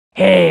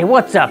Hey,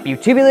 what's up,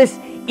 YouTubulous?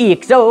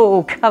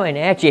 EXO coming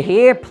at you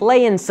here,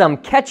 playing some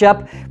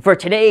catch-up for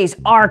today's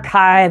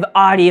archive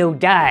audio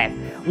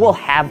dive. We'll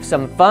have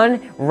some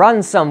fun,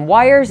 run some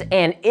wires,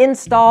 and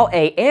install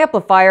a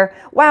amplifier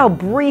while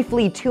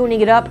briefly tuning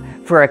it up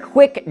for a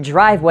quick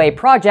driveway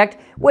project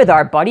with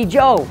our buddy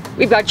Joe.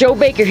 We've got Joe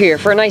Baker here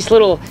for a nice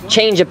little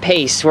change of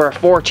pace for a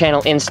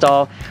 4-channel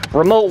install.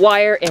 Remote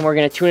wire, and we're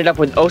gonna tune it up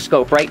with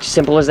oscilloscope, right?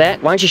 Simple as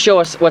that. Why don't you show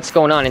us what's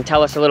going on and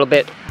tell us a little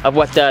bit of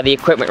what the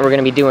equipment we're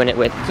gonna be doing it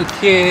with. It's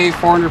a TA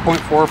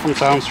 400.4 from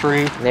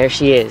Soundstream. There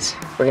she is.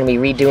 We're gonna be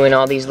redoing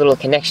all these little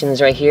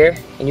connections right here.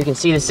 And you can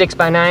see the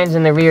 6x9s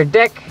in the rear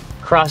deck.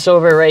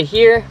 Crossover right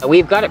here.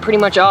 We've got it pretty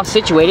much all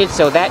situated,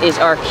 so that is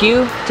our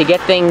cue to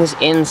get things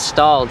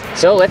installed.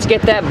 So let's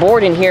get that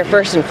board in here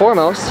first and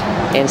foremost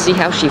and see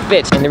how she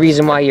fits. And the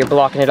reason why you're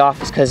blocking it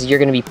off is because you're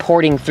gonna be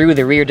porting through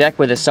the rear deck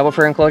with a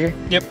subwoofer enclosure.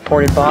 Yep.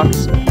 Ported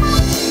box.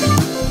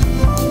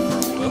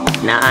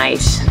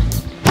 Nice.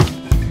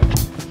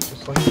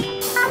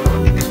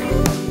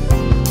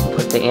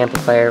 Put the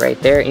amplifier right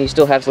there, and you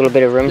still have a little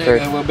bit of room for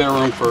a little bit of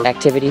room for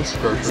activities.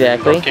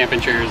 Exactly. For camping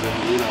chairs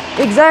and, you know.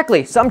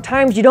 Exactly.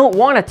 Sometimes you don't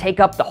want to take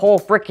up the whole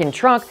frickin'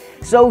 trunk,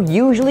 so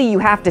usually you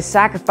have to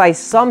sacrifice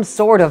some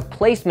sort of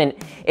placement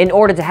in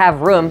order to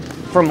have room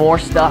for more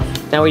stuff.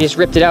 Now we just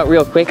ripped it out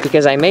real quick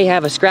because I may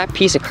have a scrap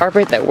piece of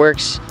carpet that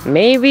works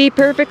maybe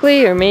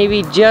perfectly or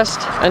maybe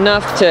just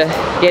enough to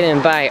get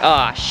in by.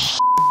 Aw,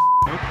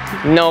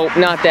 no,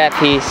 not that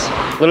piece.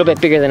 A little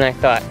bit bigger than I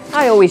thought.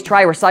 I always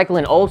try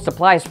recycling old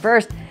supplies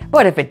first,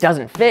 but if it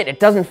doesn't fit, it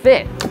doesn't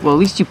fit. Well, at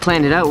least you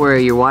planned it out where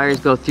your wires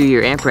go through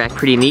your amp rack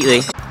pretty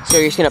neatly. So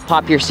you're just gonna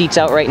pop your seats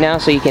out right now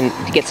so you can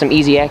get some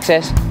easy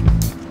access.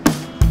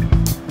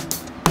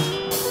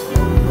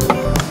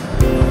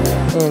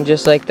 And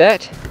just like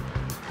that,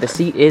 the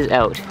seat is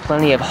out.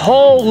 Plenty of,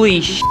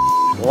 holy sh**.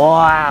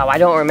 Wow, I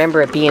don't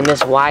remember it being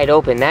this wide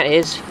open. That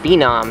is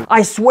phenom.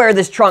 I swear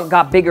this trunk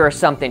got bigger or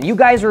something. You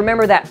guys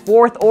remember that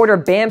 4th order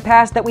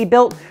bandpass that we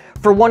built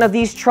for one of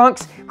these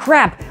trunks?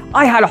 Crap,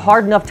 I had a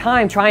hard enough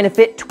time trying to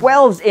fit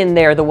 12s in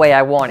there the way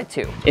I wanted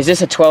to. Is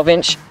this a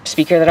 12-inch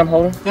speaker that I'm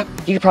holding? Yep.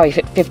 You could probably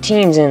fit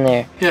 15s in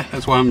there. Yeah,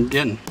 that's what I'm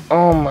getting.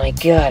 Oh my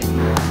God.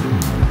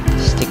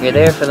 Stick her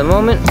there for the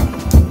moment.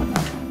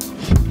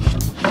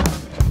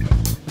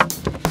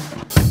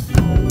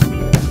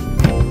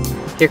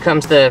 Here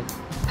comes the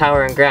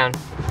power and ground.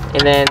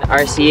 And then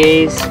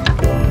RCAs.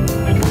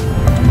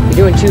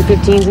 You're doing 2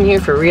 15s in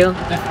here for real?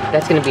 Yeah.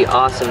 That's gonna be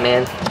awesome,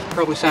 man.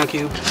 Probably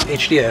SoundCube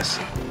HDS.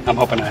 I'm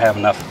hoping I have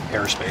enough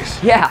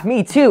airspace. Yeah,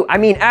 me too. I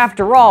mean,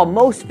 after all,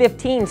 most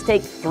 15s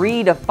take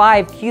 3 to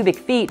 5 cubic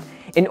feet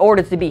in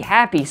order to be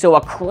happy, so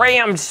a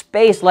crammed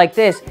space like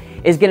this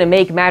is gonna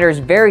make matters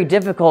very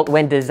difficult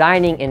when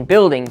designing and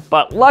building,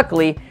 but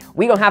luckily,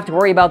 we don't have to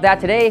worry about that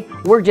today.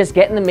 We're just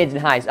getting the mids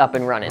and highs up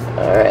and running.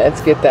 All right,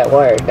 let's get that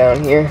wire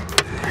down here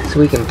so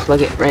we can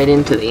plug it right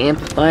into the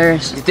amplifier.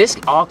 This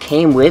all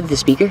came with the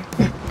speaker?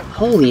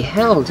 Holy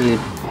hell, dude.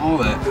 All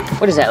that.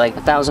 What is that, like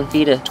 1,000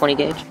 feet of 20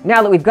 gauge?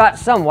 Now that we've got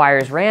some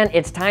wires ran,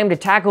 it's time to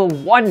tackle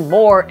one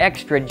more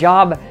extra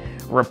job,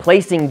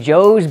 replacing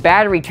Joe's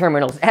battery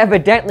terminals.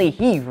 Evidently,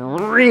 he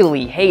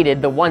really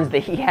hated the ones that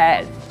he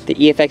had. The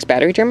EFX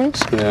battery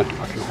terminals? Yeah,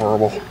 fucking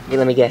horrible. Hey,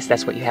 let me guess,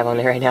 that's what you have on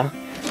there right now?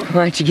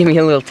 Why don't you give me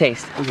a little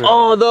taste?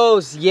 Oh,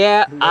 those,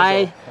 yeah,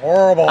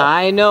 horrible.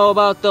 I know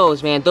about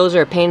those, man. Those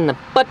are a pain in the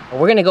butt.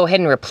 We're gonna go ahead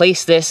and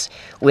replace this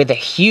with a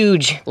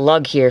huge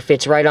lug here.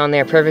 Fits right on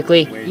there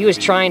perfectly. He was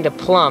trying to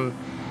plumb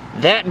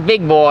that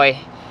big boy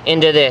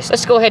into this.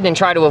 Let's go ahead and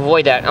try to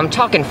avoid that. I'm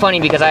talking funny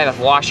because I have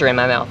a washer in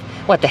my mouth.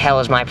 What the hell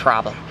is my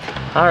problem?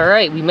 All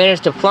right, we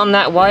managed to plumb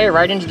that wire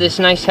right into this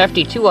nice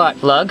hefty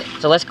 2-aught lug.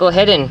 So let's go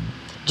ahead and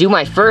do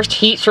my first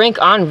heat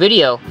shrink on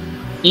video.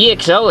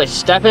 EXO is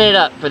stepping it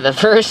up for the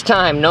first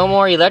time. No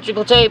more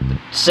electrical tape.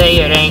 Say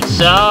it ain't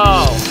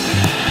so.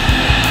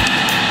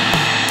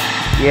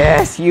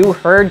 Yes, you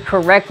heard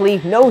correctly.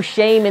 No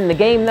shame in the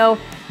game though.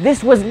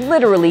 This was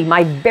literally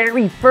my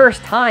very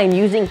first time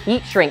using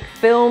heat shrink,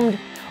 filmed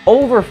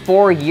over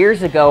 4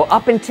 years ago.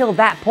 Up until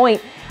that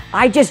point,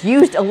 I just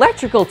used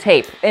electrical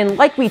tape. And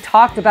like we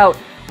talked about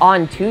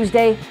on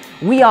Tuesday,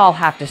 we all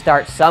have to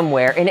start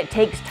somewhere, and it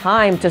takes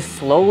time to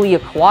slowly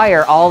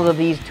acquire all of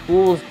these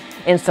tools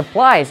and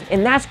supplies,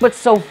 and that's what's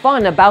so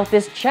fun about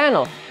this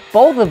channel.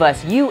 Both of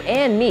us, you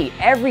and me,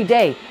 every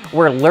day,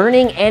 we're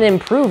learning and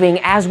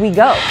improving as we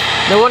go.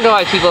 No wonder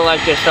why people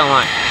like this so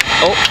much.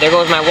 Oh, there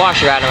goes my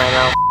washer out of my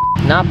mouth.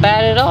 Not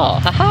bad at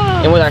all,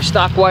 haha. And with our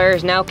stock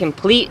wires now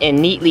complete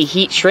and neatly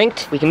heat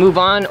shrinked, we can move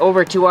on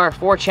over to our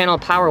 4-channel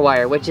power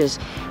wire, which is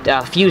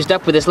fused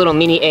up with this little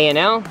mini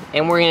A&L,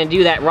 and we're gonna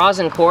do that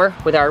rosin core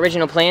with our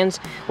original plans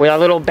with our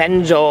little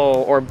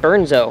benzo or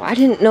burnzo. I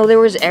didn't know there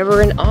was ever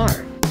an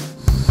R.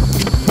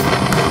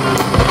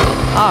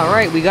 All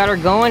right, we got her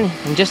going,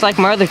 and just like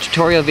my other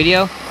tutorial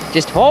video,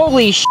 just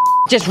holy sh**,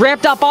 just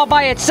wrapped up all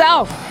by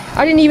itself.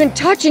 I didn't even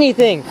touch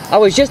anything. I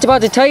was just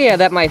about to tell you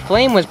that my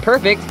flame was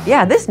perfect.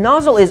 Yeah, this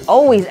nozzle is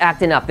always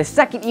acting up. The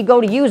second you go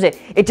to use it,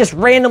 it just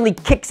randomly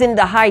kicks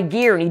into high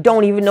gear and you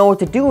don't even know what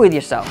to do with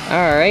yourself.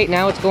 All right,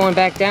 now it's going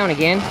back down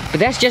again.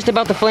 But that's just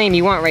about the flame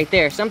you want right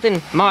there.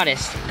 Something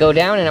modest. Go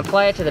down and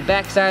apply it to the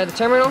back side of the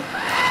terminal.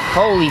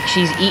 Holy,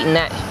 she's eating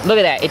that. Look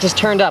at that, it just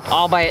turned up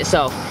all by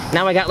itself.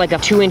 Now I got like a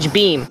 2-inch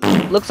beam.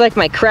 Looks like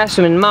my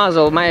Craftsman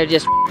nozzle might have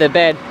just the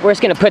bed. We're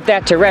just gonna put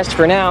that to rest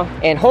for now.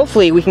 And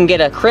hopefully we can get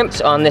a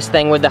crimps on this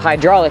thing with the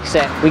hydraulic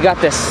set. We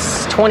got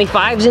this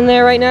 25s in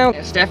there right now.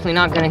 It's definitely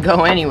not gonna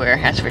go anywhere,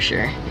 that's for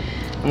sure.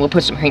 And we'll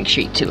put some Hink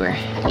sheet to her.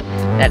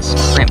 That's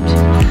crimped.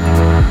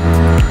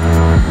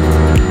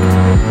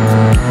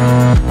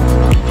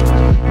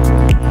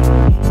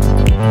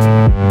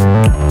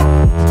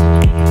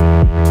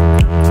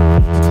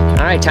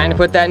 Alright, time to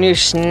put that new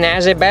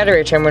snazzy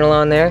battery terminal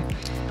on there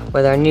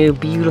with our new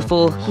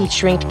beautiful heat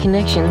shrink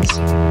connections.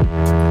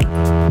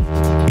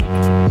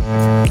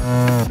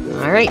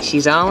 Alright,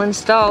 she's all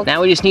installed.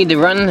 Now we just need to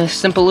run a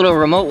simple little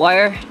remote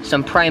wire,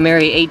 some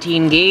primary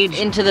 18 gauge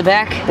into the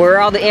back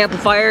where all the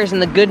amplifiers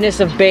and the goodness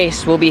of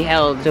bass will be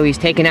held. So he's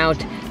taken out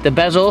the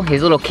bezel,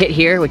 his little kit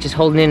here, which is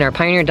holding in our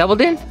Pioneer double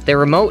din. The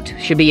remote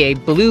should be a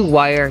blue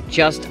wire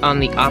just on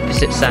the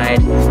opposite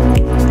side.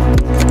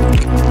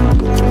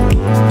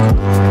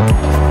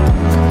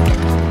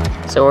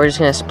 So we're just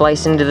gonna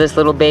splice into this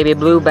little baby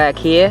blue back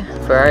here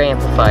for our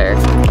amplifier.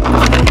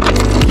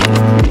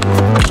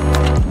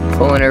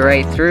 Pulling it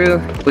right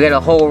through. We got a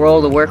whole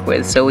roll to work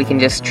with, so we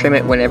can just trim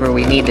it whenever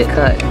we need to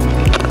cut.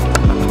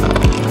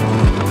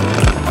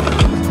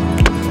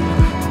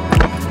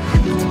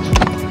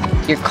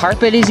 Your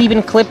carpet is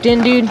even clipped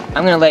in, dude.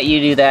 I'm gonna let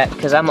you do that,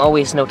 because I'm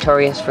always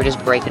notorious for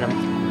just breaking them.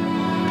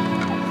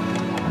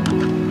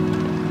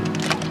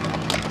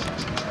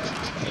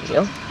 There you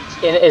go.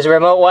 Is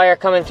remote wire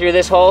coming through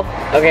this hole?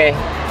 Okay.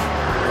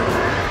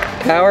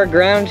 Power,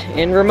 ground,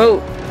 and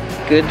remote.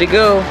 Good to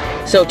go.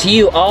 So to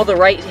you, all the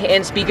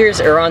right-hand speakers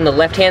are on the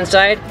left-hand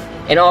side,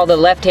 and all the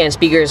left-hand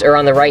speakers are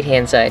on the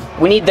right-hand side.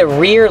 We need the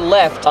rear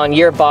left on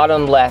your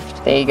bottom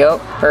left. There you go,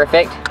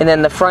 perfect. And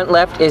then the front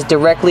left is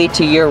directly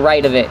to your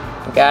right of it.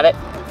 Got it?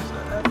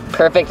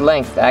 Perfect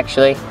length,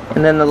 actually.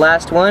 And then the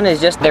last one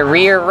is just the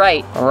rear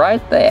right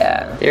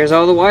there. There's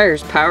all the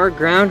wires, power,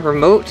 ground,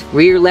 remote,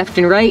 rear left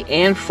and right,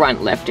 and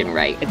front left and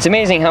right. It's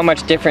amazing how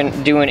much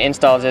different doing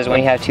installs is when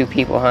you have two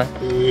people, huh?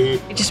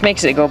 It just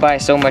makes it go by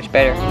so much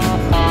better.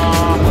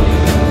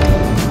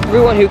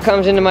 Everyone who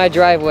comes into my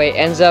driveway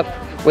ends up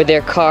with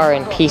their car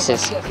in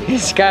pieces.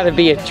 It's gotta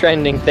be a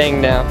trending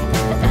thing now.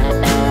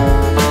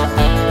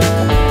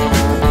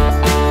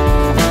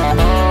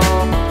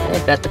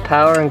 Got the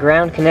power and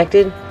ground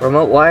connected,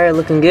 remote wire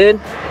looking good,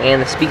 and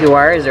the speaker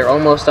wires are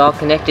almost all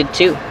connected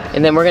too.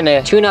 And then we're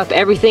gonna tune up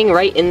everything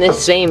right in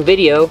this same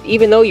video,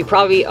 even though you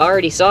probably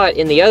already saw it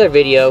in the other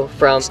video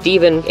from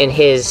Steven in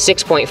his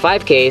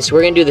 6.5 case.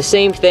 We're gonna do the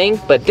same thing,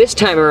 but this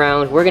time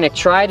around, we're gonna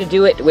try to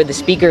do it with the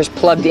speakers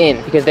plugged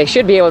in, because they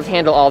should be able to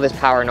handle all this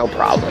power no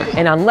problem.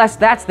 And unless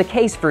that's the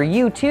case for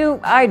you too,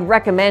 I'd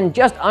recommend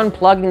just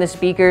unplugging the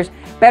speakers.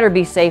 Better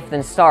be safe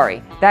than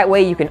sorry. That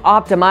way you can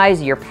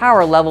optimize your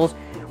power levels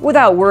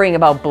without worrying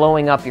about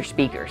blowing up your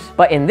speakers.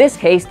 But in this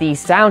case, the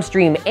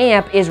Soundstream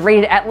amp is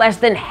rated at less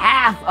than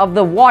half of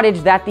the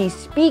wattage that the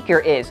speaker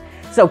is.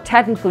 So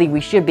technically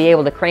we should be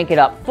able to crank it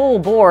up full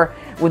bore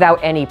without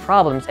any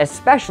problems,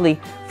 especially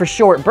for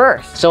short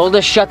bursts. So we'll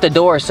just shut the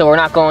door so we're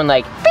not going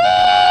like beep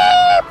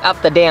up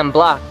the damn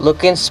block.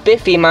 Looking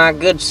spiffy, my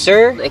good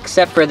sir,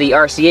 except for the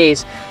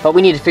RCAs, but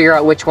we need to figure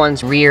out which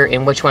one's rear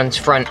and which one's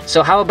front.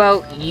 So how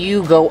about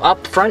you go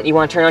up front, you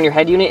want to turn on your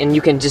head unit and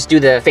you can just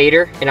do the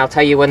fader and I'll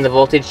tell you when the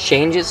voltage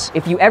changes.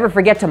 If you ever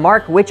forget to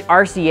mark which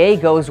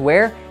RCA goes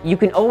where, you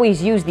can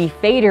always use the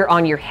fader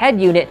on your head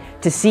unit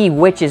to see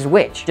which is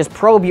which. Just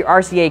probe your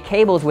RCA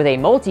cables with a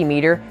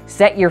multimeter,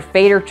 set your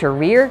fader to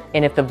rear,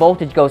 and if the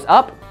voltage goes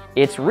up,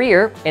 it's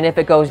rear, and if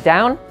it goes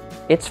down,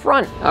 it's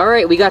front. All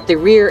right, we got the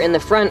rear and the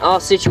front all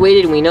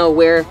situated and we know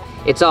where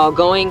it's all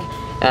going.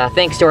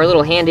 Thanks to our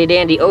little handy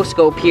dandy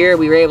oscilloscope here,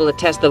 we were able to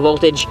test the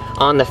voltage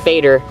on the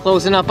fader.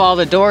 Closing up all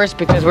the doors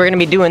because we're gonna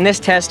be doing this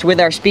test with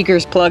our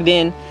speakers plugged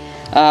in.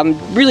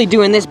 Really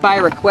doing this by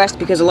request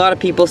because a lot of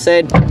people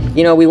said,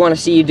 you know, we wanna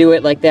see you do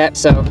it like that,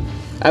 so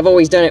I've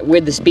always done it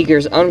with the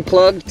speakers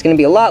unplugged. It's gonna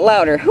be a lot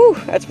louder, whew,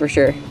 that's for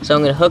sure. So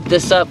I'm gonna hook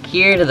this up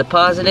here to the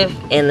positive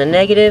and the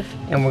negative,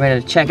 and we're gonna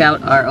check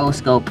out our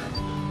oscilloscope.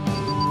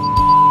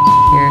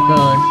 Here it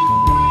goes.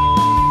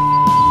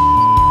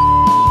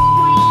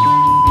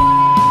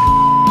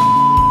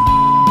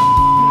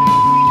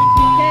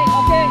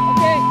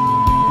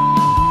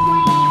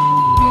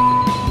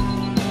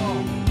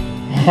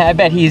 I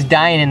bet he's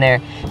dying in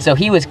there. So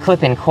he was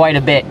clipping quite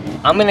a bit.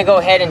 I'm gonna go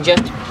ahead and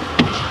just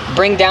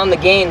bring down the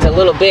gains a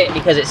little bit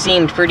because it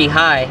seemed pretty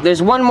high.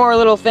 There's one more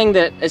little thing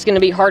that is gonna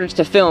be harder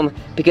to film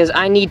because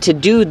I need to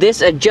do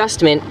this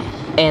adjustment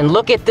and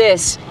look at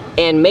this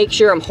and make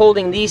sure I'm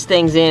holding these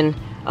things in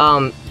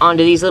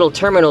onto these little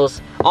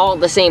terminals all at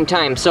the same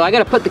time. So I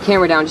gotta put the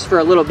camera down just for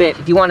a little bit.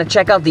 If you wanna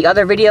check out the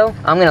other video,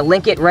 I'm gonna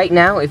link it right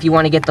now if you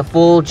wanna get the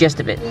full gist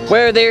of it.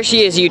 Well, there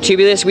she is,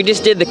 YouTubulous. We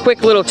just did the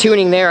quick little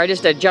tuning there. I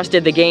just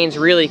adjusted the gains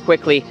really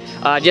quickly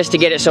just to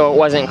get it so it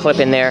wasn't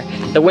clipping there.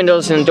 The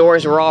windows and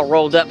doors were all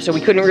rolled up, so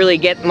we couldn't really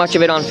get much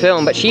of it on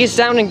film, but she's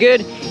sounding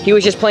good. He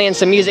was just playing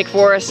some music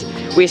for us.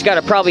 We just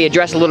gotta probably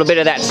address a little bit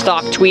of that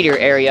stock tweeter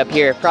area up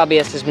here. Probably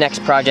that's his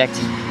next project.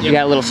 You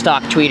got a little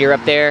stock tweeter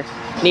up there.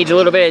 Needs a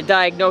little bit of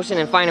diagnosing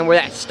and finding where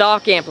that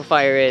stock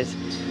amplifier is.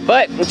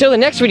 But until the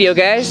next video,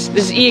 guys,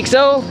 this is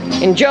EXO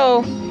and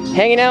Joe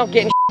hanging out,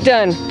 getting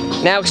done.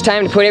 Now it's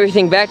time to put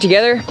everything back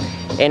together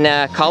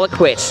and call it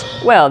quits.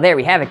 Well, there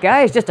we have it,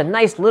 guys. Just a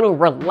nice little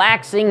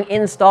relaxing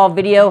install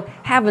video,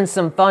 having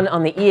some fun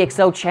on the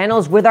EXO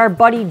channels with our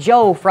buddy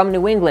Joe from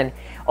New England.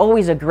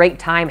 Always a great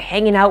time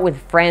hanging out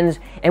with friends,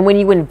 and when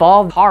you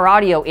involve car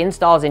audio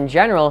installs in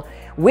general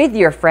with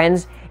your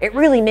friends, it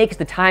really makes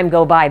the time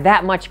go by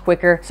that much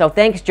quicker. So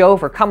thanks, Joe,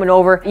 for coming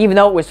over. Even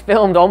though it was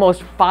filmed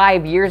almost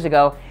 5 years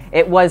ago,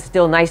 it was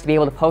still nice to be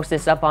able to post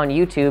this up on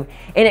YouTube.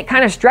 And it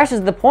kind of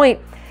stresses the point,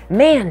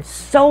 man,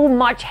 so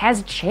much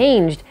has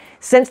changed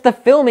since the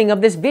filming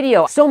of this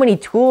video. So many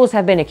tools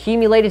have been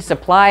accumulated,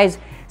 supplies,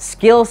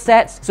 skill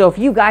sets. So if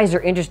you guys are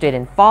interested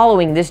in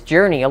following this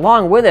journey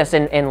along with us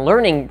and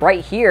learning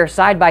right here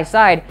side by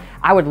side,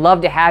 I would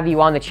love to have you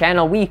on the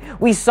channel.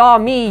 We saw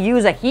me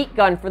use a heat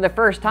gun for the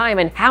first time,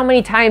 and how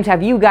many times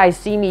have you guys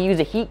seen me use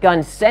a heat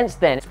gun since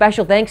then?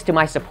 Special thanks to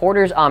my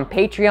supporters on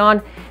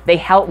Patreon. They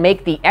help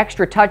make the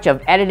extra touch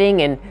of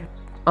editing and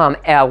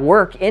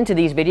work into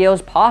these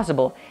videos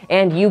possible.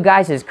 And you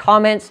guys'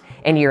 comments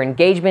and your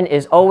engagement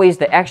is always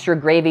the extra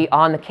gravy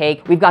on the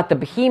cake. We've got the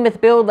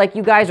behemoth build like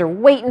you guys are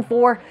waiting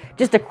for.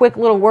 Just a quick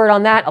little word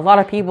on that. A lot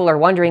of people are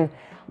wondering,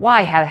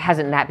 why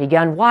hasn't that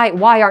begun?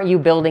 Why aren't you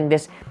building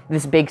this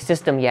big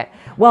system yet?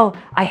 Well,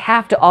 I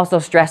have to also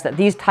stress that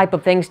these type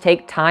of things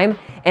take time,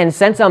 and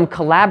since I'm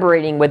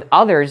collaborating with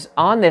others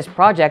on this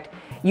project,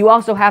 you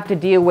also have to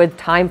deal with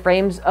time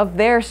frames of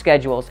their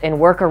schedules and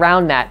work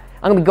around that.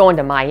 I'm gonna be going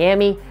to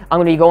Miami, I'm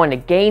gonna be going to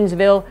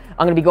Gainesville,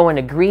 I'm gonna be going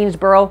to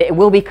Greensboro. It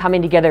will be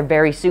coming together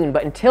very soon,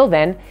 but until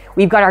then,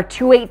 we've got our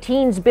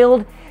 218s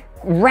build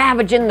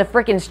ravaging the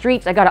frickin'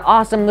 streets. I got an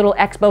awesome little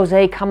expose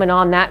coming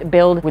on that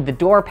build with the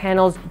door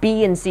panels,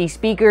 B and C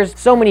speakers.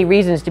 So many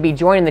reasons to be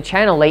joining the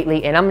channel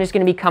lately, and I'm just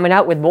gonna be coming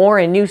out with more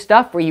and new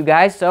stuff for you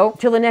guys. So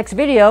till the next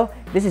video,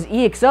 this is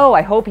EXO.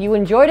 I hope you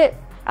enjoyed it.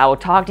 I will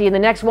talk to you in the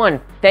next one.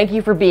 Thank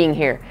you for being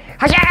here.